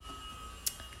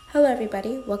Hello,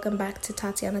 everybody. Welcome back to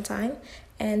Tatiana Time.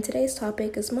 And today's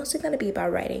topic is mostly going to be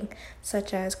about writing,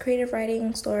 such as creative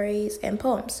writing, stories, and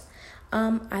poems.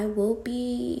 I will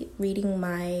be reading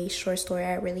my short story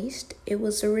I released. It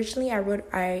was originally I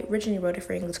originally wrote it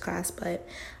for English class, but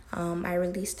I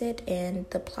released it and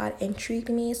the plot intrigued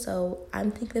me, so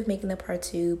I'm thinking of making a part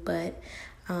two. But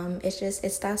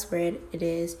it's that's where it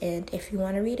is. And if you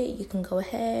want to read it, you can go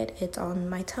ahead. It's on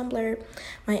my Tumblr,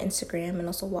 my Instagram, and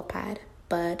also Wattpad.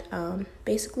 But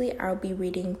basically, I'll be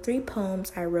reading 3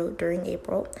 poems I wrote during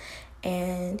April,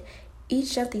 and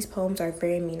each of these poems are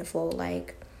very meaningful.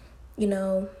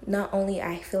 Not only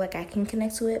I feel like I can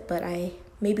connect to it, but I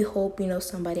maybe hope,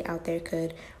 somebody out there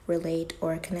could relate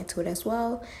or connect to it as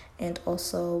well, and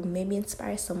also maybe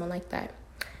inspire someone like that.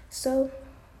 So,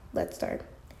 let's start.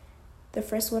 The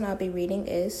first one I'll be reading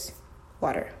is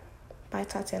Water by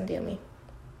Tatiana.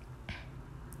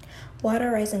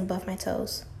 Water rising above my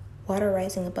toes. Water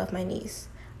rising above my knees.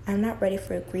 I'm not ready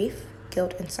for grief,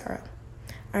 guilt, and sorrow.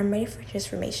 I'm ready for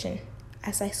transformation.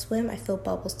 As I swim, I feel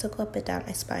bubbles tickle up and down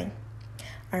my spine.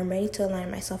 I'm ready to align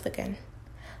myself again.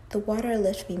 The water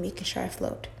lifts me, making sure I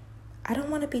float. I don't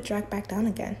want to be dragged back down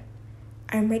again.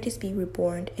 I'm ready to be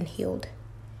reborn and healed.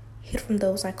 Healed from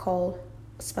those I call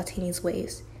Spatini's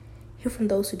waves. Healed from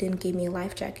those who didn't give me a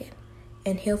life jacket.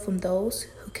 And healed from those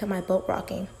who kept my boat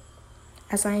rocking.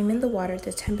 As I am in the water,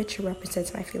 the temperature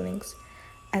represents my feelings.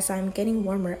 As I am getting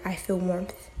warmer, I feel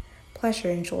warmth, pleasure,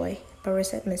 and joy, but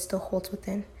resentment still holds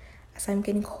within. As I am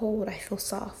getting cold, I feel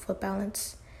soft, but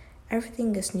balance.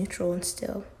 Everything is neutral and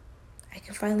still. I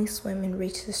can finally swim and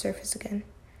reach the surface again.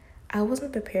 I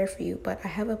wasn't prepared for you, but I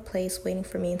have a place waiting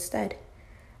for me instead.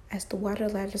 As the water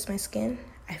lathers my skin,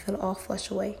 I feel it all flush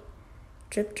away.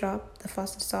 Drip drop, the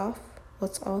faucet's off.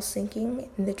 What's all sinking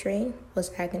in the drain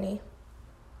was agony.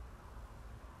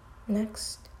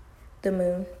 Next, the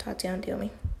moon, Tatiana.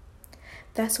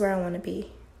 That's where I want to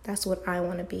be. That's what I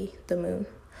want to be, the moon.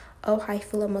 Oh, how you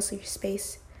fill up most of your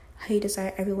space. How you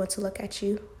desire everyone to look at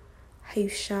you. How you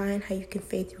shine, how you can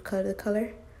fade through color to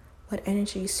color. What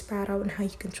energy you sprout out and how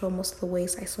you control most of the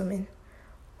waves I swim in.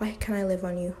 Why can I live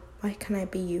on you? Why can I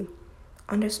be you?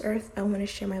 On this earth, I want to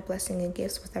share my blessing and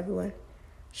gifts with everyone.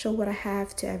 Show what I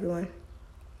have to everyone.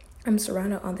 I'm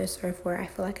surrounded on this earth where I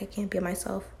feel like I can't be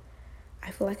myself. I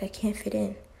feel like I can't fit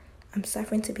in. I'm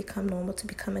suffering to become normal, to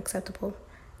become acceptable.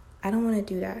 I don't want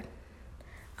to do that.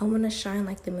 I want to shine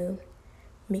like the moon.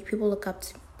 Make people look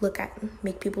at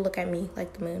me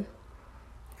like the moon.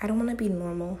 I don't want to be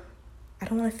normal. I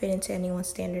don't want to fit into anyone's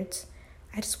standards.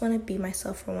 I just want to be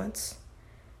myself for once.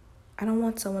 I don't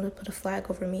want someone to put a flag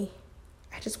over me.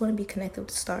 I just want to be connected with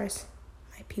the stars,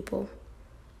 my people.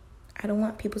 I don't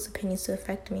want people's opinions to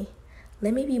affect me.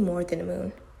 Let me be more than the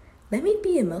moon. Let me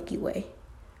be a Milky Way.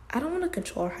 I don't want to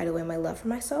control or hide away my love for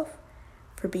myself,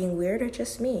 for being weird or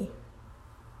just me.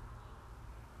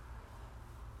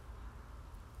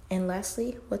 And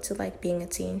lastly, What's It Like Being a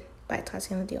Teen by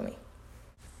Tatiana.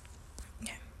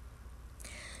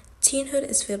 Teenhood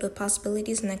is filled with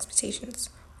possibilities and expectations.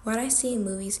 What I see in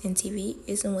movies and TV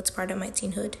isn't what's part of my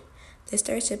teenhood. The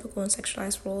stereotypical and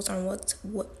sexualized roles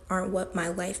aren't what my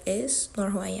life is, nor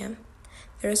who I am.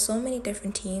 There are so many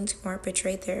different teens who aren't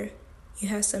portrayed there. You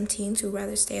have some teens who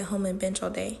rather stay at home and binge all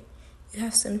day. You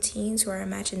have some teens who are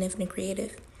imaginative and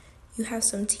creative. You have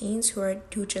some teens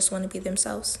who just want to be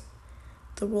themselves.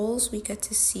 The roles we get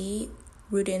to see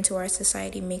rooted into our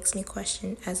society makes me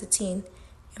question, as a teen,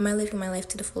 am I living my life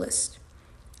to the fullest?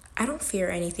 I don't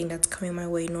fear anything that's coming my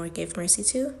way nor give mercy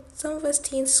to. Some of us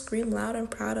teens scream loud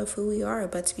and proud of who we are,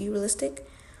 but to be realistic,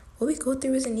 what we go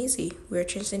through isn't easy. We are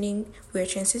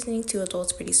transitioning to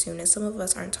adults pretty soon, and some of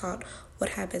us aren't taught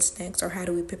what happens next or how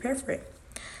do we prepare for it.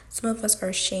 Some of us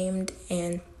are shamed,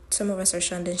 and some of us are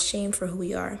shunned and shamed for who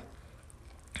we are.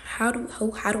 How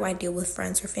do I deal with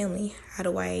friends or family? How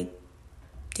do I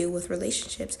deal with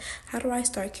relationships? How do I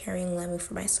start caring loving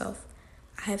for myself?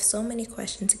 I have so many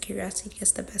questions and curiosity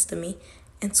gets the best of me.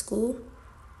 In school,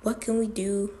 what can we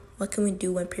do? What can we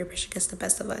do when peer pressure gets the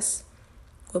best of us?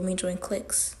 When we join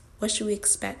cliques, what should we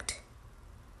expect?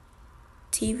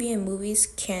 TV and movies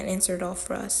can't answer it all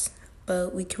for us,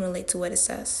 but we can relate to what it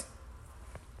says.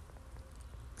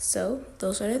 So,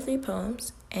 those are the 3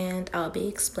 poems, and I'll be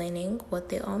explaining what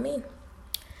they all mean.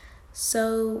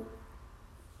 So,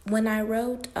 when I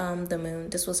wrote The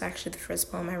Moon, this was actually the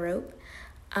first poem I wrote.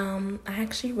 I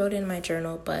actually wrote it in my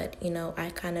journal, but, I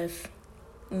kind of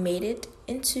made it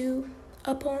into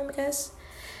a poem, I guess.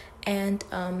 And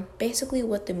basically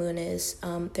what the moon is,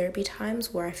 there'll be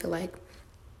times where I feel like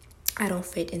I don't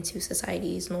fit into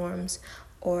society's norms,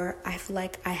 or I feel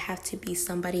like I have to be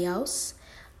somebody else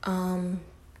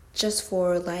just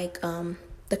for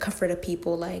the comfort of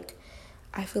people. Like,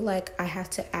 I feel like I have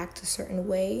to act a certain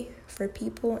way for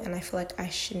people, and I feel like I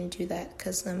shouldn't do that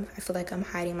because I feel like I'm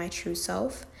hiding my true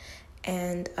self.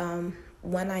 And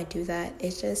when I do that,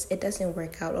 it doesn't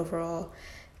work out overall,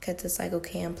 because it's like,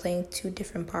 okay, I'm playing two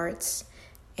different parts,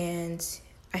 and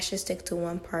I should stick to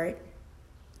one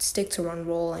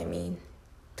role. I mean,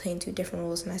 playing two different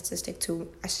roles, and I should stick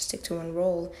to one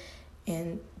role,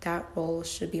 and that role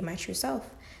should be my true self.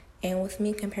 And with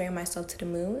me comparing myself to the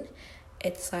moon,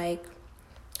 it's like,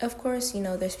 of course,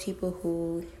 there's people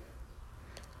who,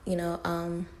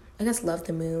 I guess love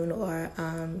the moon, or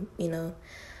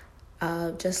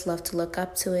just love to look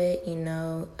up to it,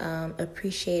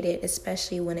 appreciate it,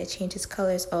 especially when it changes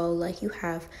colors. Oh, like you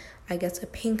have, I guess, a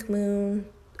pink moon,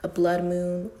 a blood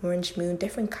moon, orange moon,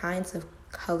 different kinds of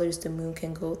colors the moon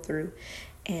can go through.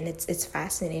 And it's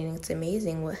fascinating. It's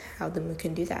amazing how the moon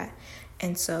can do that.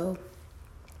 And so,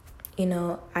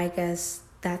 I guess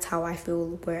that's how I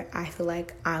feel, where I feel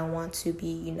like I want to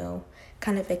be,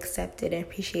 kind of accepted and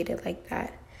appreciated like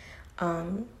that.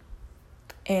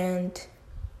 And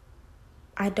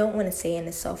I don't want to say in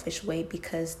a selfish way,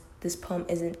 because this poem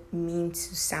isn't mean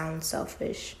to sound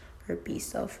selfish or be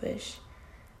selfish.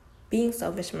 Being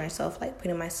selfish for myself, like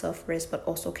putting myself first, but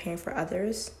also caring for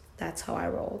others, that's how I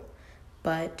roll.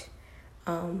 But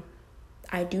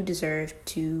I do deserve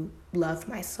to love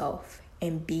myself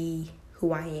and be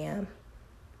who I am.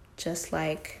 Just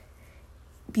like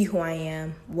be who I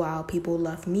am while people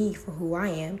love me for who I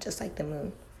am, just like the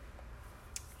moon.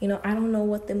 I don't know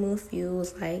what the moon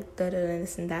feels like,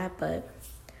 this and that, but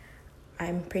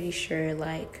I'm pretty sure,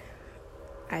 like,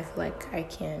 I feel like I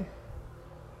can,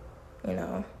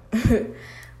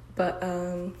 But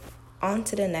on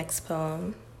to the next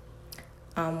poem,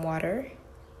 Water.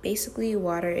 Basically,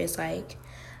 water is like,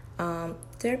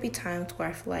 there'll be times where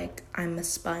I feel like I'm a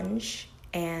sponge,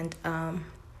 and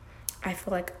I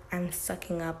feel like I'm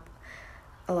sucking up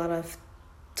a lot of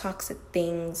toxic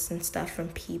things and stuff from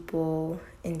people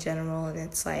in general, and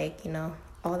it's like,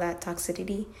 all that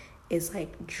toxicity is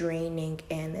like draining,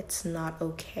 and it's not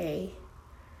okay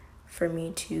for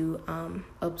me to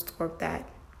absorb that.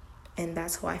 And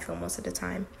that's how I feel most of the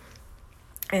time.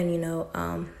 And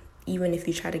even if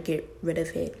you try to get rid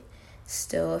of it,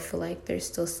 still I feel like there's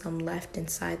still some left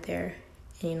inside there.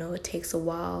 And it takes a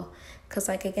while, because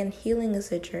like, again, healing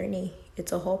is a journey.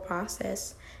 It's a whole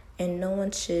process, and no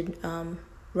one should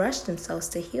rush themselves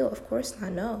to heal. Of course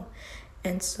not, no.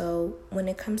 And so when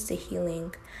it comes to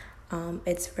healing,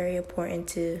 it's very important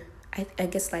to, I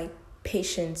guess, like,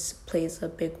 patience plays a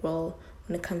big role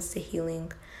when it comes to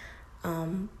healing,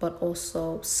 but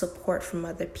also support from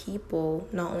other people,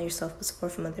 not only yourself, but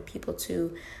support from other people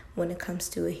too, when it comes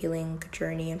to a healing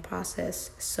journey and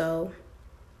process. So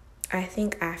I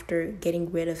think after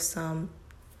getting rid of some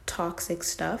toxic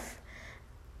stuff,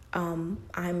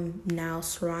 I'm now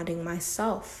surrounding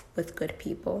myself with good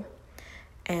people.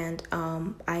 And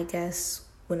I guess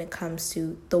when it comes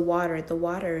to the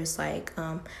water is like,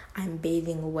 I'm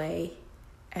bathing away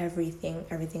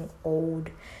everything old.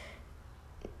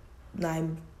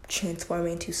 I'm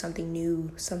transforming into something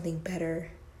new, something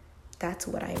better. That's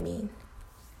what I mean.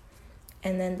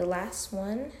 And then the last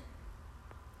one,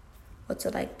 what's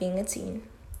it like being a teen?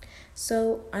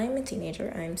 So I'm a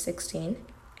teenager. I'm 16.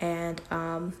 And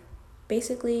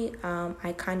basically,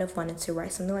 I kind of wanted to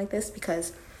write something like this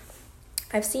because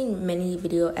I've seen many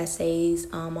video essays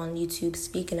on YouTube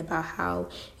speaking about how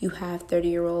you have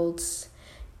 30-year-olds,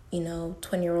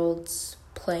 20-year-olds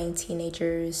playing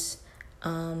teenagers.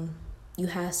 You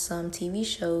have some TV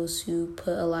shows who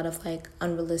put a lot of like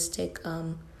unrealistic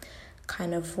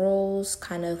kind of roles,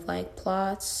 kind of like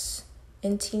plots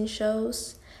in teen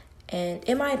shows. And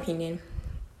in my opinion,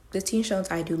 the teen shows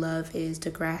I do love is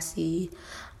Degrassi.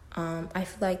 I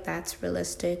feel like that's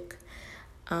realistic.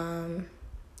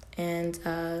 And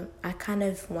I kind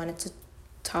of wanted to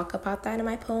talk about that in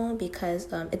my poem because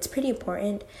it's pretty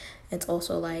important. It's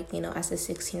also like, as a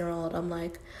 16-year-old, I'm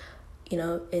like,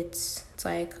 it's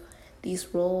like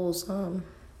these roles,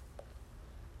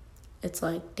 it's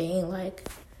like, dang, like,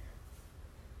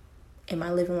 am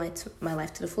I living my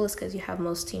life to the fullest? Because you have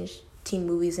most teen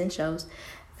movies and shows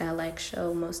that like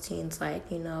show most teens like,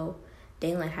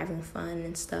 dang, like having fun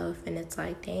and stuff. And it's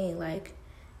like, dang, like,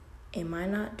 am I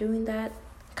not doing that?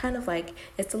 Kind of like,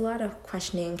 it's a lot of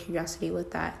questioning and curiosity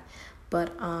with that.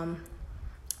 But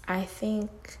I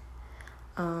think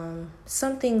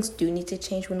some things do need to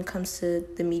change when it comes to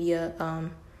the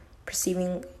media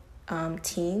perceiving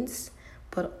teens,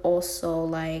 but also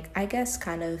like, I guess,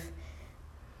 kind of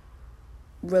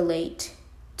relate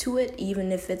to it,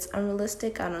 even if it's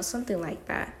unrealistic. I don't know, something like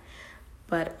that.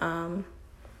 But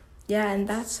yeah, and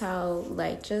that's how,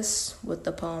 like, just with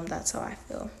the poem, that's how I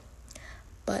feel.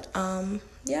 But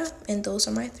yeah, and those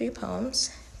are my 3 poems.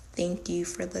 Thank you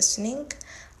for listening.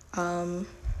 Have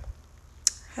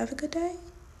a good day.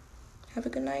 Have a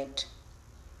good night.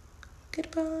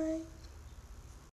 Goodbye.